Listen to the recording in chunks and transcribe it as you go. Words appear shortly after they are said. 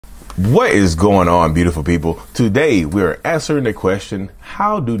What is going on, beautiful people? Today we're answering the question,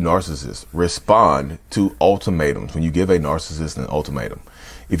 how do narcissists respond to ultimatums when you give a narcissist an ultimatum?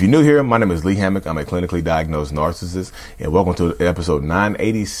 If you're new here, my name is Lee Hammock. I'm a clinically diagnosed narcissist, and welcome to episode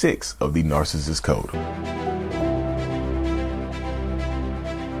 986 of the Narcissist Code.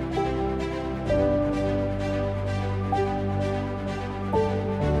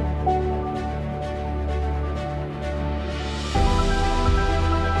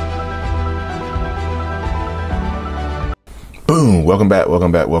 Boom. Welcome back,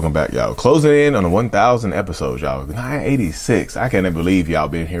 y'all. Closing in on the 1,000 episodes, y'all. 986. I can't believe y'all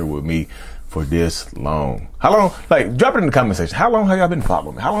been here with me for this long. How long? Like, drop it in the comment section. How long have y'all been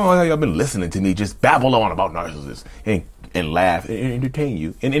following me? How long have y'all been listening to me just babble on about narcissists and laugh and entertain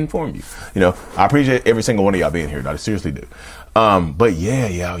you and inform you? You know, I appreciate every single one of y'all being here. I seriously do. But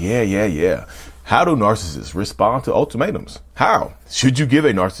yeah. How do narcissists respond to ultimatums? How should you give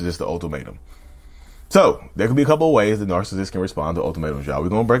a narcissist the ultimatum? So there could be a couple of ways that narcissists can respond to ultimatums, y'all. We're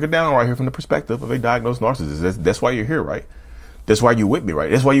going to break it down right here from the perspective of a diagnosed narcissist. That's why you're here, right? That's why you're with me,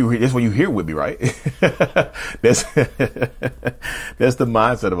 right? That's why you're here with me, right? That's the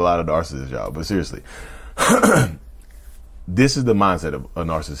mindset of a lot of narcissists, y'all. But seriously, this is the mindset of a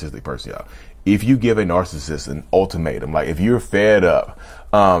narcissistic person, y'all. If you give a narcissist an ultimatum, like if you're fed up,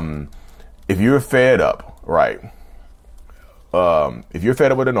 right? If you're fed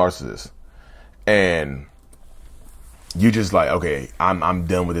up with a narcissist, and you just like, okay, I'm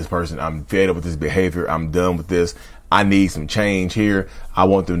done with this person. I'm fed up with this behavior. I'm done with this. I need some change here. I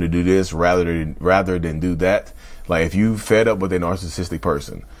want them to do this rather than do that. Like if you fed up with a narcissistic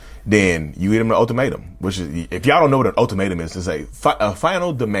person, then you give them an ultimatum, which is, if y'all don't know what an ultimatum is, to say a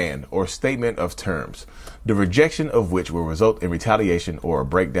final demand or statement of terms, the rejection of which will result in retaliation or a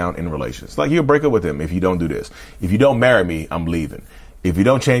breakdown in relations. Like you'll break up with them if you don't do this. If you don't marry me, I'm leaving. If you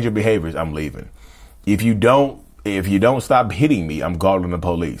don't change your behaviors, I'm leaving. If you don't stop hitting me, I'm calling the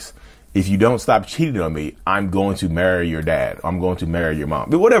police. If you don't stop cheating on me, I'm going to marry your dad. I'm going to marry your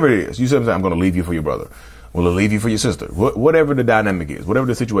mom. But whatever it is, you see what I'm saying? I'm going to leave you for your brother. I'm going to leave you for your sister. Whatever the dynamic is, whatever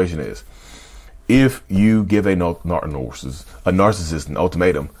the situation is. If you give a narcissist an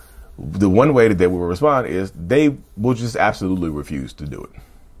ultimatum, the one way that they will respond is they will just absolutely refuse to do it.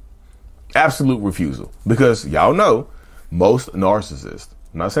 Absolute refusal. Because y'all know, most narcissists,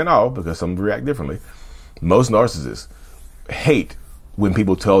 I'm not saying all because some react differently, most narcissists hate when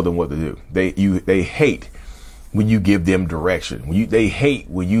people tell them what to do. They hate when you give them direction. They hate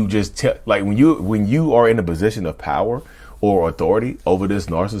when you just tell, like when you are in a position of power or authority over this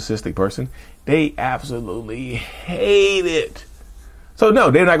narcissistic person, they absolutely hate it. So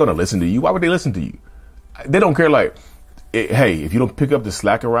no, they're not going to listen to you. Why would they listen to you? They don't care. Like, hey, if you don't pick up the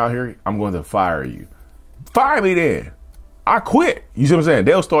slack around here, I'm going to fire you. Fire me then. I quit. You see what I'm saying?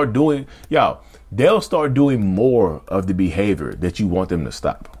 They'll start doing more of the behavior that you want them to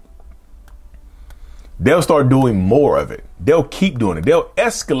stop. They'll start doing more of it. They'll keep doing it. They'll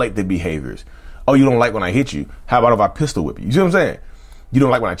escalate the behaviors. Oh, you don't like when I hit you? How about if I pistol whip you? You see what I'm saying? You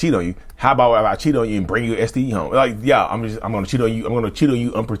don't like when I cheat on you? How about if I cheat on you and bring your STD home? Like, yeah, I'm going to cheat on you. I'm going to cheat on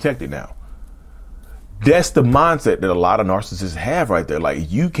you unprotected now. That's the mindset that a lot of narcissists have right there.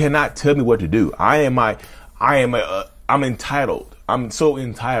 Like, you cannot tell me what to do. I'm entitled. I'm so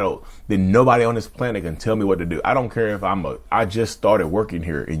entitled that nobody on this planet can tell me what to do. I don't care if I just started working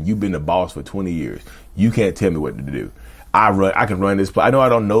here and you've been the boss for 20 years. You can't tell me what to do. I can run this place.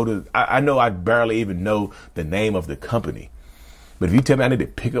 I know I barely even know the name of the company. But if you tell me I need to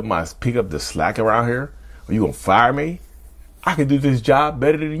pick up the slack around here, or you gonna fire me, I can do this job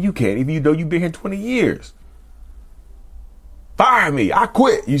better than you can, even though you've been here 20 years. Fire me. I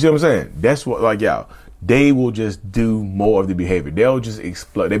quit. You see what I'm saying? That's what, like, y'all. They will just do more of the behavior. They'll just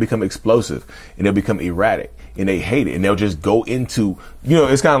explode. They become explosive and they'll become erratic and they hate it. And they'll just go into,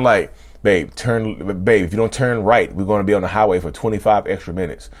 it's kind of like, babe, if you don't turn right, we're going to be on the highway for 25 extra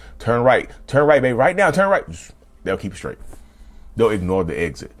minutes. Turn right, babe, right now, turn right. They'll keep straight. They'll ignore the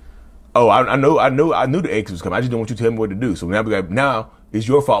exit. Oh, I knew the exit was coming. I just didn't want you to tell me what to do. So now it's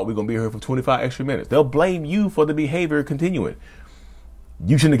your fault. We're going to be here for 25 extra minutes. They'll blame you for the behavior continuing.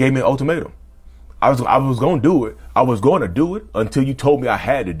 You shouldn't have gave me an ultimatum. I was going to do it. I was going to do it until you told me I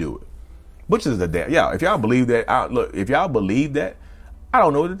had to do it. Which is if y'all believe that, if y'all believe that, I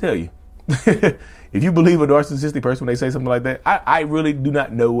don't know what to tell you. If you believe a narcissistic person when they say something like that, I really do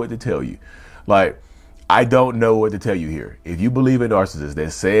not know what to tell you. Like, I don't know what to tell you here. If you believe a narcissist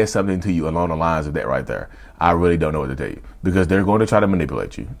that says something to you along the lines of that right there, I really don't know what to tell you, because they're going to try to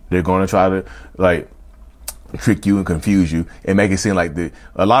manipulate you. They're going to try to, like, trick you and confuse you and make it seem like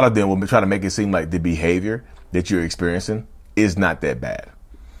a lot of them will try to make it seem like the behavior that you're experiencing is not that bad.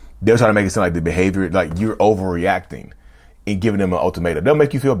 they'll try to make it sound like the behavior, like you're overreacting and giving them an ultimatum. They'll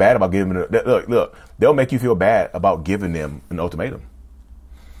make you feel bad about giving them, look, they'll make you feel bad about giving them an ultimatum.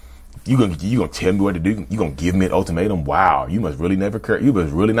 You gonna tell me what to do? You gonna give me an ultimatum? Wow, you must really never care. You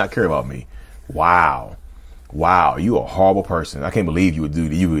must really not care about me. Wow, you a horrible person. I can't believe you would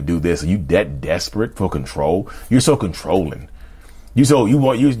do this. Are you that desperate for control? You're so controlling. You're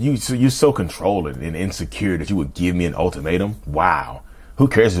so controlling and insecure that you would give me an ultimatum. Wow. Who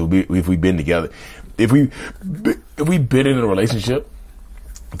cares if we've been together? If we've been in a relationship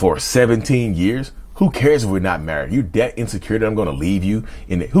for 17 years, who cares if we're not married? You're that insecure that I'm going to leave you.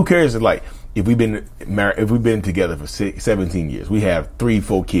 Who cares if we've been married, if we've been together for 17 years, we have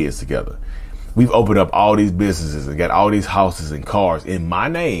 3-4 kids together. We've opened up all these businesses and got all these houses and cars in my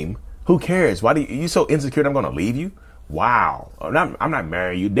name. Who cares? Why you so insecure that I'm going to leave you? Wow. I'm not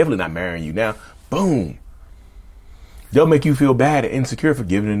marrying you. Definitely not marrying you now. Boom. They'll make you feel bad and insecure for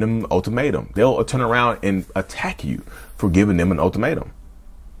giving them an ultimatum. They'll turn around and attack you for giving them an ultimatum.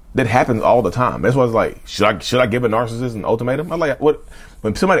 That happens all the time. That's why it's like, should I give a narcissist an ultimatum? I'm like, what?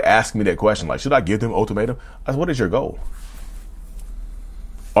 When somebody asks me that question, like, should I give them an ultimatum? I said, what is your goal?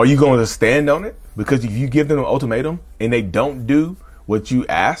 Are you going to stand on it? Because if you give them an ultimatum and they don't do what you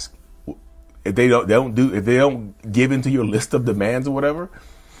ask, if they don't give into your list of demands or whatever,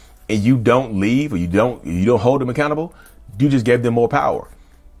 and you don't leave or you don't hold them accountable, you just gave them more power.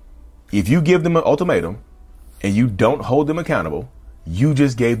 If you give them an ultimatum and you don't hold them accountable, you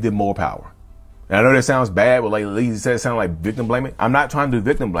just gave them more power. And I know that sounds bad, but like Lee said, it sounds like victim blaming. I'm not trying to do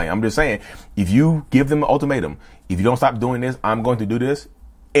victim blame. I'm just saying, if you give them an ultimatum, if you don't stop doing this, I'm going to do this,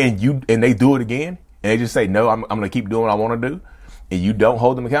 and they do it again, and they just say, no, I'm going to keep doing what I want to do, and you don't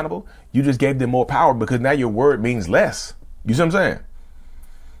hold them accountable, you just gave them more power because now your word means less. You see what I'm saying?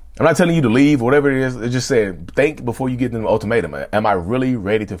 I'm not telling you to leave, whatever it is. It's just saying, think before you give them an ultimatum. Am I really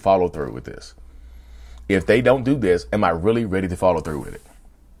ready to follow through with this? If they don't do this, am I really ready to follow through with it?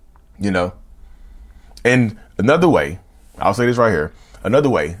 You know? And another way, I'll say this right here, another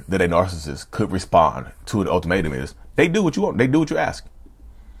way that a narcissist could respond to an ultimatum is they do what you want. They do what you ask.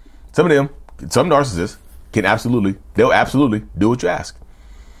 Some narcissists they'll absolutely do what you ask.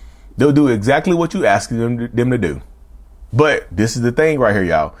 They'll do exactly what you ask them to do. But this is the thing right here,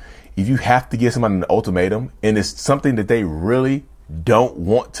 y'all. If you have to give somebody an ultimatum and it's something that they really don't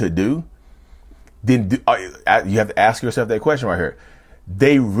want to do, then you have to ask yourself that question right here.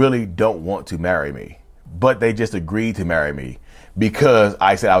 They really don't want to marry me, but they just agreed to marry me because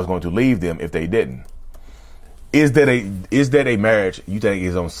I said I was going to leave them if they didn't. Is that a marriage you think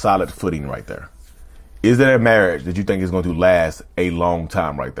is on solid footing right there? Is that a marriage that you think is going to last a long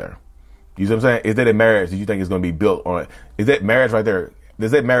time right there? You see what I'm saying? Is that a marriage that you think is going to be built on? Is that marriage right there?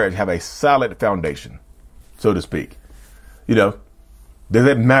 Does that marriage have a solid foundation, so to speak? You know, does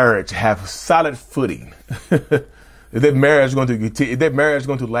that marriage have solid footing? Is that marriage going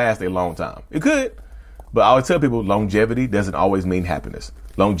to last a long time? It could, but I would tell people longevity doesn't always mean happiness.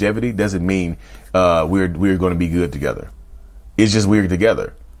 Longevity doesn't mean we're going to be good together. It's just we're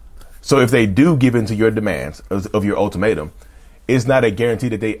together. So if they do give into your demands of your ultimatum, it's not a guarantee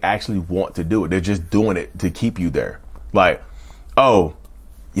that they actually want to do it. They're just doing it to keep you there. Like, oh,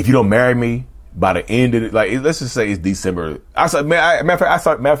 if you don't marry me by the end of it, like, let's just say it's December. I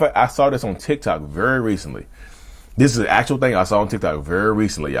saw this on TikTok very recently. This is an actual thing I saw on TikTok very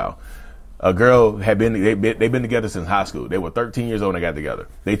recently, y'all. A girl they've been together since high school. They were 13 years old when they got together.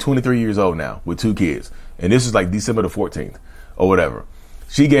 They 23 years old now with 2 kids. And this is like December the 14th or whatever.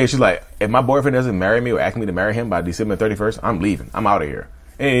 She's like, if my boyfriend doesn't marry me or ask me to marry him by December 31st, I'm leaving. I'm out of here.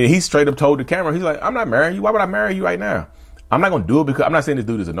 And he straight up told the camera, he's like, I'm not marrying you. Why would I marry you right now? I'm not going to do it because I'm not saying this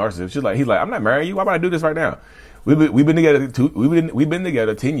dude is a narcissist. He's like, I'm not marrying you. Why would I do this right now? We've been together we've been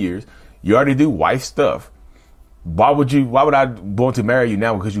together 10 years. You already do wife stuff. Why would I want to marry you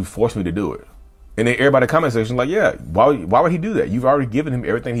now because you forced me to do it? And then everybody in the comment section like, yeah, why would he do that? You've already given him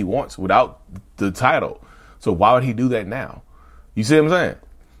everything he wants without the title. So why would he do that now? You see what I'm saying?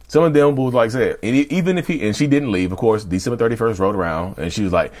 Some of them will, like I said, even if she didn't leave, of course, December 31st rolled around and she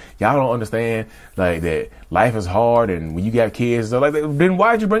was like, y'all don't understand like that life is hard and when you got kids, so like, then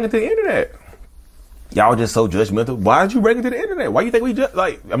why did you bring it to the internet? Y'all just so judgmental. Why did you bring it to the internet? Why you think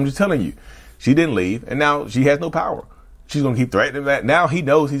I'm just telling you, she didn't leave and now she has no power. She's going to keep threatening that. Now he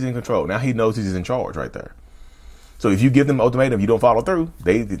knows he's in control. Now he knows he's in charge right there. So if you give them an ultimatum, you don't follow through,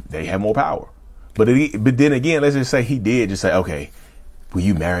 they have more power. But then again, let's just say he did just say, okay, will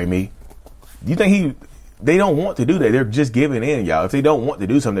you marry me? You think they don't want to do that. They're just giving in, y'all. If they don't want to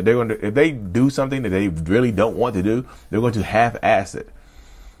do something, if they do something that they really don't want to do, they're going to half-ass it.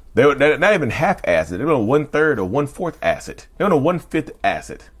 They're not even half-ass it. They're going to 1/3 or 1/4 ass it. They're going to 1/5 ass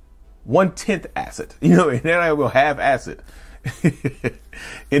it. 1/10 asset. You know, and they're not going to have asset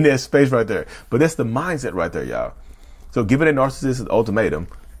in that space right there. But that's the mindset right there, y'all. So given a narcissistic ultimatum,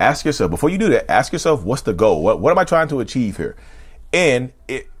 ask yourself, before you do that, ask yourself, what's the goal? What am I trying to achieve here? And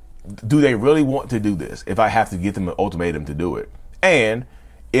do they really want to do this if I have to give them an ultimatum to do it? And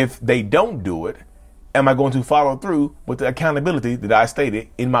if they don't do it, am I going to follow through with the accountability that I stated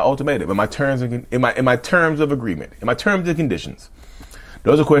in my ultimatum, in my terms of agreement, in my terms and conditions?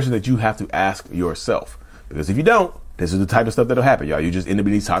 Those are questions that you have to ask yourself. Because if you don't, this is the type of stuff that'll happen, y'all. You just end up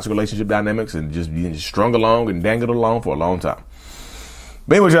in these toxic relationship dynamics and just being strung along and dangled along for a long time.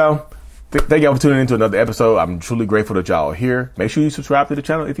 But anyway, y'all, thank y'all for tuning into another episode. I'm truly grateful that y'all are here. Make sure you subscribe to the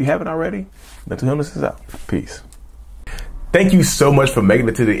channel if you haven't already. Mental Illness is out. Peace. Thank you so much for making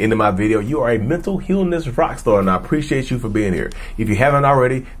it to the end of my video. You are a mental illness rock star, and I appreciate you for being here. If you haven't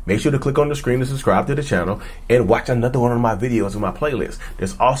already, make sure to click on the screen to subscribe to the channel and watch another one of my videos in my playlist.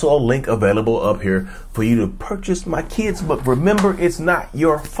 There's also a link available up here for you to purchase my kids' book, Remember It's Not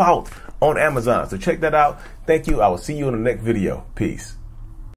Your Fault, on Amazon. So check that out. Thank you. I will see you in the next video. Peace.